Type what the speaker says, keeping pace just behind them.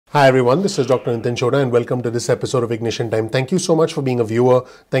Hi everyone, this is Dr. Chhoda and welcome to this episode of Ignition Time. Thank you so much for being a viewer.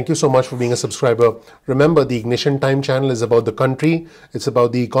 Thank you so much for being a subscriber. Remember, the Ignition Time channel is about the country, it's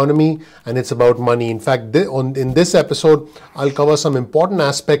about the economy, and it's about money. In fact, in this episode, I'll cover some important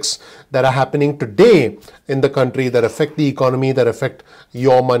aspects that are happening today in the country that affect the economy, that affect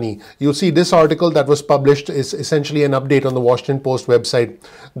your money. You'll see this article that was published is essentially an update on the Washington Post website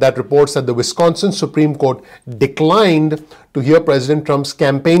that reports that the Wisconsin Supreme Court declined to hear President Trump's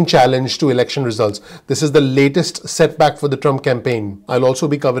campaign challenge to election results. This is the latest setback for the Trump campaign. I'll also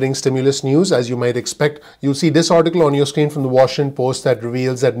be covering stimulus news, as you might expect. You'll see this article on your screen from the Washington Post that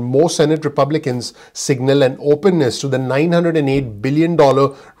reveals that more Senate Republicans signal an openness to the $908 billion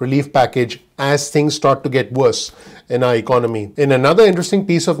relief package as things start to get worse in our economy. In another interesting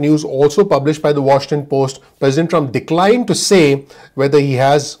piece of news also published by the Washington Post, President Trump declined to say whether he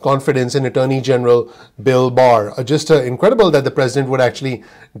has confidence in Attorney General Bill Barr. Just incredible that the president would actually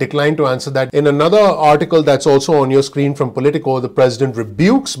decline to answer that. In another article that's also on your screen from Politico, the president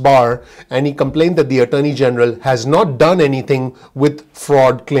rebukes Barr and he complained that the Attorney General has not done anything with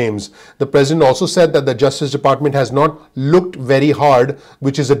fraud claims. The president also said that the Justice Department has not looked very hard,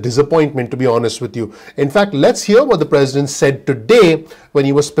 which is a disappointment, to be honest with you. In fact, let's hear what the president said today when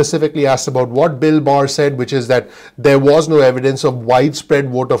he was specifically asked about what Bill Barr said, which is that there was no evidence of widespread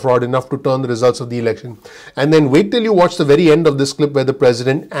voter fraud enough to turn the results of the election. And then wait till you watch the very end of this clip where the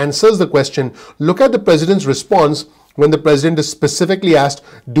president answers the question. Look at the president's response when the president is specifically asked,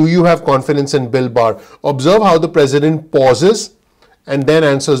 do you have confidence in Bill Barr? Observe how the president pauses and then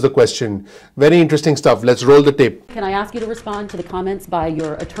answers the question. Very interesting stuff. Let's roll the tape. Can I ask you to respond to the comments by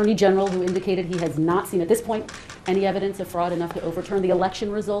your Attorney General who indicated he has not seen at this point any evidence of fraud enough to overturn the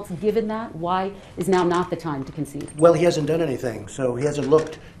election results? Given that, why is now not the time to concede? Well, he hasn't done anything, so he hasn't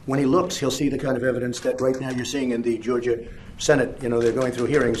looked. When he looks, he'll see the kind of evidence that right now you're seeing in the Georgia Senate. You know, they're going through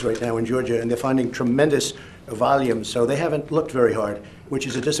hearings right now in Georgia, and they're finding tremendous volumes, so they haven't looked very hard, which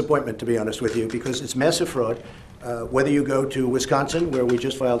is a disappointment, to be honest with you, because it's massive fraud. Whether you go to Wisconsin, where we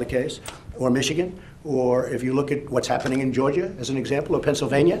just filed a case, or Michigan, or if you look at what's happening in Georgia, as an example, or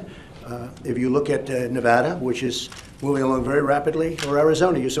Pennsylvania, if you look at Nevada, which is moving along very rapidly, or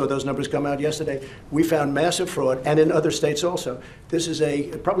Arizona, you saw those numbers come out yesterday, we found massive fraud, and in other states also. This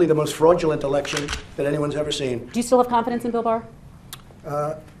is probably the most fraudulent election that anyone's ever seen. Do you still have confidence in Bill Barr?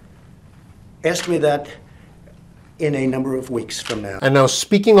 Ask me that in a number of weeks from now. And now,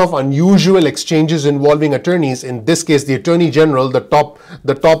 speaking of unusual exchanges involving attorneys, in this case the Attorney General, the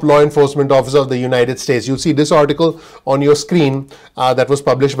top law enforcement officer of the United States. You'll see this article on your screen that was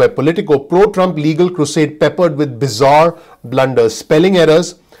published by Politico. Pro-Trump legal crusade peppered with bizarre blunders, spelling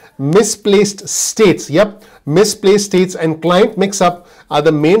errors, misplaced states. Yep, misplaced states and client mix-up are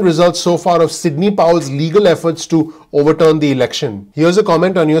the main results so far of Sidney Powell's legal efforts to overturn the election. Here's a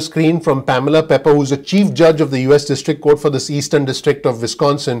comment on your screen from Pamela Pepper, who's a chief judge of the U.S. District Court for the Eastern District of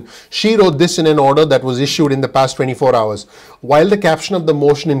Wisconsin. She wrote this in an order that was issued in the past 24 hours. While the caption of the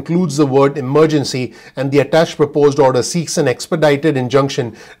motion includes the word emergency and the attached proposed order seeks an expedited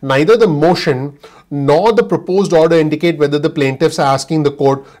injunction, neither the motion nor the proposed order indicate whether the plaintiffs are asking the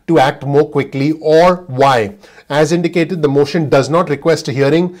court to act more quickly or why. As indicated, the motion does not request a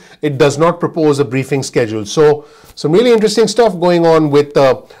hearing. It does not propose a briefing schedule. So some really interesting stuff going on with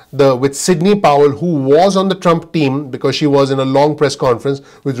Sidney Powell, who was on the Trump team because she was in a long press conference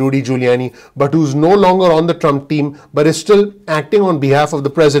with Rudy Giuliani, but who's no longer on the Trump team, but is still acting on behalf of the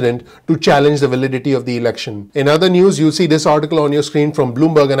president to challenge the validity of the election. In other news, you'll see this article on your screen from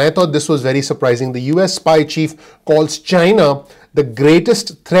Bloomberg, and I thought this was very surprising. The US spy chief calls China the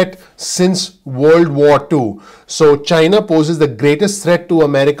greatest threat since World War II. So China poses the greatest threat to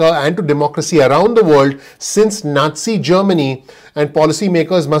America and to democracy around the world since Nazi Germany, and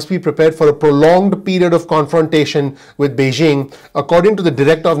policymakers must be prepared for a prolonged period of confrontation with Beijing, according to the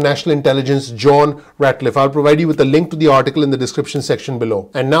Director of National Intelligence, John Ratcliffe. I'll provide you with a link to the article in the description section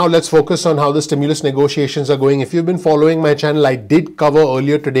below. And now let's focus on how the stimulus negotiations are going. If you've been following my channel, I did cover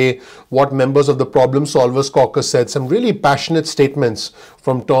earlier today what members of the Problem Solvers Caucus said. Some really passionate statements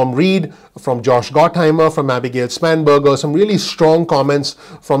from Tom Reed, from Josh Gottheimer, from Abigail Spanberger, some really strong comments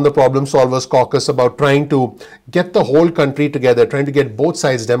from the Problem Solvers Caucus about trying to get the whole country together, trying to get both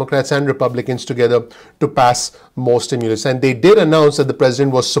sides, Democrats and Republicans, together to pass more stimulus. And they did announce that the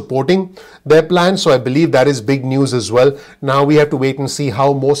president was supporting their plan, so I believe that is big news as well. Now we have to wait and see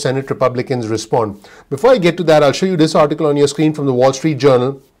how more Senate Republicans respond. Before I get to that, I'll show you this article on your screen from the Wall Street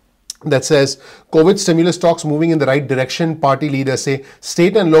Journal. that says, COVID stimulus talks moving in the right direction. Party leaders say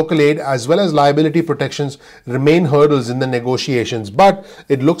state and local aid as well as liability protections remain hurdles in the negotiations. But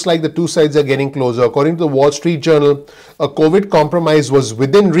it looks like the two sides are getting closer. According to the Wall Street Journal, a COVID compromise was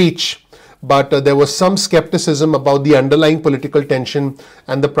within reach, but there was some skepticism about the underlying political tension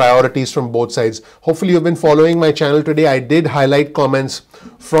and the priorities from both sides. Hopefully you've been following my channel today. I did highlight comments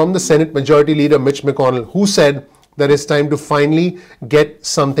from the Senate Majority Leader Mitch McConnell, who said that it's time to finally get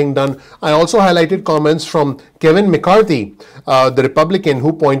something done. I also highlighted comments from Kevin McCarthy, the Republican,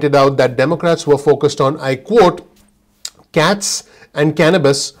 who pointed out that Democrats were focused on, I quote, cats and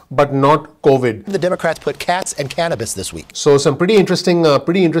cannabis, but not COVID. The Democrats put cats and cannabis this week. So some pretty interesting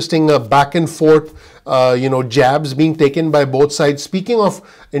back and forth, jabs being taken by both sides. Speaking of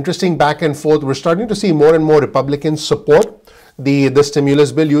interesting back and forth, we're starting to see more and more Republicans support the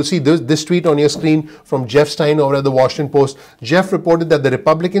stimulus bill. You'll see this tweet on your screen from Jeff Stein over at the Washington Post. Jeff reported that the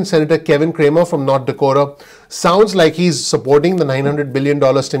Republican Senator Kevin Cramer from North Dakota sounds like he's supporting the $900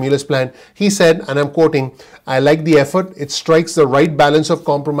 billion stimulus plan. He said, and I'm quoting, "I like the effort. It strikes the right balance of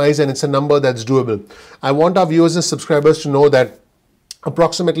compromise and it's a number that's doable. I want our viewers and subscribers to know that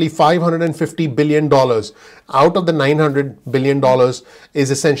approximately $550 billion out of the $900 billion is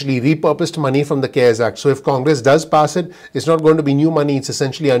essentially repurposed money from the CARES Act. So if Congress does pass it, it's not going to be new money. It's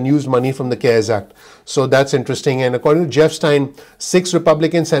essentially unused money from the CARES Act. So that's interesting. And according to Jeff Stein, 6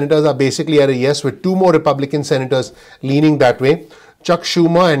 Republican senators are basically at a yes, with 2 more Republican senators leaning that way. Chuck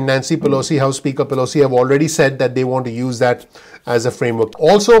Schumer and Nancy Pelosi, House Speaker Pelosi, have already said that they want to use that as a framework.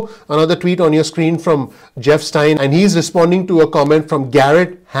 Also, another tweet on your screen from Jeff Stein, and he's responding to a comment from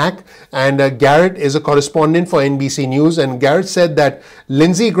Garrett Hack. And Garrett is a correspondent for NBC News. And Garrett said that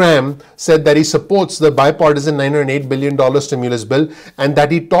Lindsey Graham said that he supports the bipartisan $908 billion stimulus bill and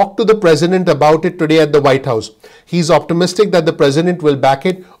that he talked to the president about it today at the White House. He's optimistic that the president will back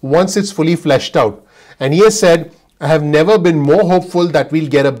it once it's fully fleshed out. And he has said, "I have never been more hopeful that we'll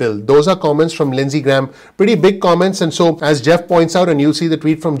get a bill." Those are comments from Lindsey Graham. Pretty big comments. And so, as Jeff points out, and you'll see the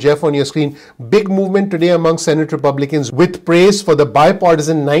tweet from Jeff on your screen, big movement today among Senate Republicans with praise for the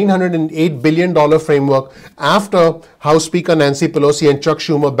bipartisan $908 billion framework after House Speaker Nancy Pelosi and Chuck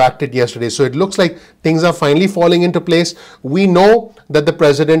Schumer backed it yesterday. So it looks like things are finally falling into place. We know that the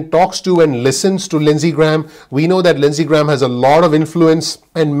president talks to and listens to Lindsey Graham. We know that Lindsey Graham has a lot of influence,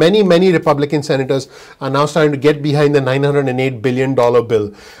 and many Republican senators are now starting to get behind the $908 billion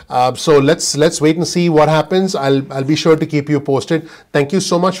bill. So let's wait and see what happens. I'll be sure to keep you posted. Thank you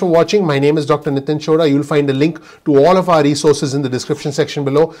so much for watching. My name is Dr. Nitin Chhoda. You'll find a link to all of our resources in the description section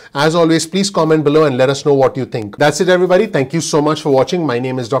below. As always, please comment below and let us know what you think. That's it, everybody. Thank you so much for watching. My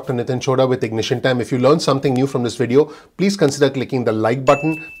name is Dr. Nitin Chhoda with Ignition Time. If you learned something new from this video, please consider clicking the like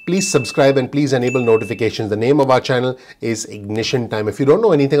button. Please subscribe and please enable notifications. The name of our channel is Ignition Time. If you don't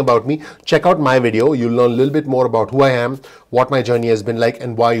know anything about me, check out my video. You'll learn a little bit more about who I am, what my journey has been like,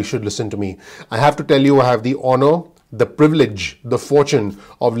 and why you should listen to me. I have to tell you, I have the honor, the privilege, the fortune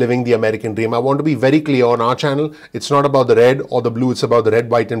of living the American dream. I want to be very clear on our channel. It's not about the red or the blue. It's about the red,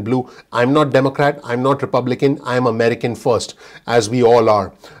 white, and blue. I'm not Democrat. I'm not Republican. I'm American first, as we all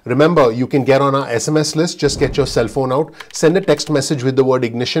are. Remember, you can get on our SMS list. Just get your cell phone out. Send a text message with the word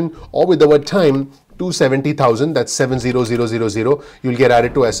ignition or with the word time to 70,000, that's 70000. You'll get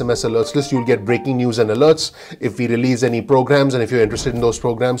added to SMS alerts list. You'll get breaking news and alerts if we release any programs, and if you're interested in those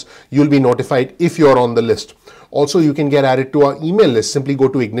programs, you'll be notified if you're on the list. Also, you can get added to our email list. Simply go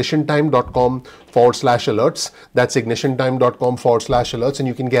to ignitiontime.com/alerts. That's ignitiontime.com/alerts, and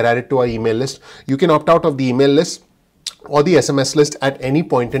you can get added to our email list. You can opt out of the email list or the SMS list at any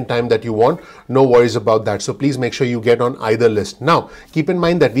point in time that you want. No worries about that. So please make sure you get on either list. Now, keep in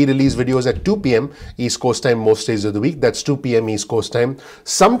mind that we release videos at 2 p.m. East Coast time most days of the week. That's 2 p.m. East Coast time.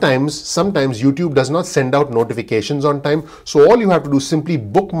 Sometimes YouTube does not send out notifications on time. So all you have to do is simply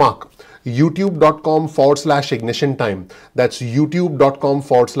bookmark youtube.com/ignition time. That's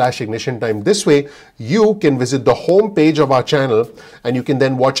youtube.com/ignition time. This way, you can visit the home page of our channel and you can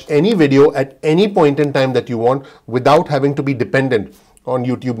then watch any video at any point in time that you want without having to be dependent on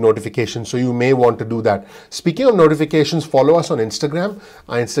YouTube notifications. So you may want to do that. Speaking of notifications, follow us on Instagram.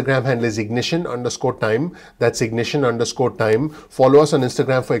 Our Instagram handle is ignition_time. That's ignition_time. Follow us on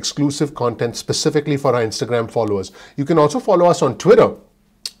Instagram for exclusive content specifically for our Instagram followers. You can also follow us on Twitter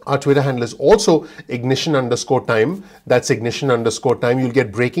Our Twitter handle is also ignition_time. That's ignition_time. You'll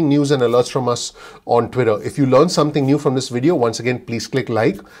get breaking news and alerts from us on Twitter. If you learned something new from this video, once again, please click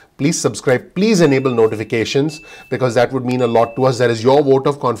like, please subscribe, please enable notifications, because that would mean a lot to us. That is your vote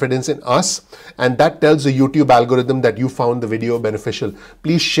of confidence in us, and that tells the YouTube algorithm that you found the video beneficial.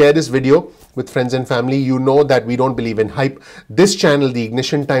 Please share this video with friends and family. You know that we don't believe in hype. This channel, the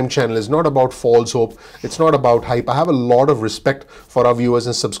Ignition Time channel, is not about false hope. It's not about hype. I have a lot of respect for our viewers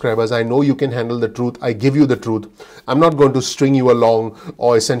and subscribers. I know you can handle the truth. I give you the truth. I'm not going to string you along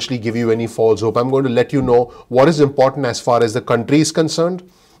or essentially give you any false hope. I'm going to let you know what is important as far as the country is concerned,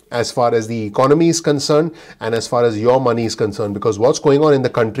 as far as the economy is concerned, and as far as your money is concerned, because what's going on in the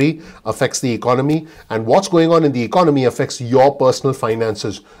country affects the economy, and what's going on in the economy affects your personal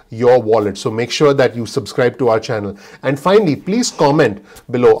finances, your wallet. So make sure that you subscribe to our channel. And finally, please comment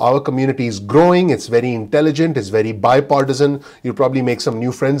below. Our community is growing. It's very intelligent. It's very bipartisan. You'll probably make some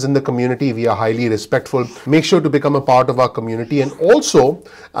new friends in the community. We are highly respectful. Make sure to become a part of our community. And also,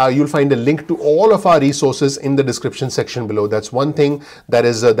 you'll find a link to all of our resources in the description section below. That's one thing that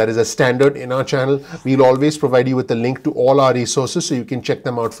is a standard in our channel. We'll always provide you with a link to all our resources so you can check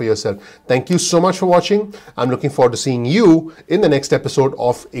them out for yourself. Thank you so much for watching. I'm looking forward to seeing you in the next episode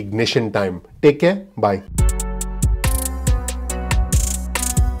of Ignition Time. Take care. Bye.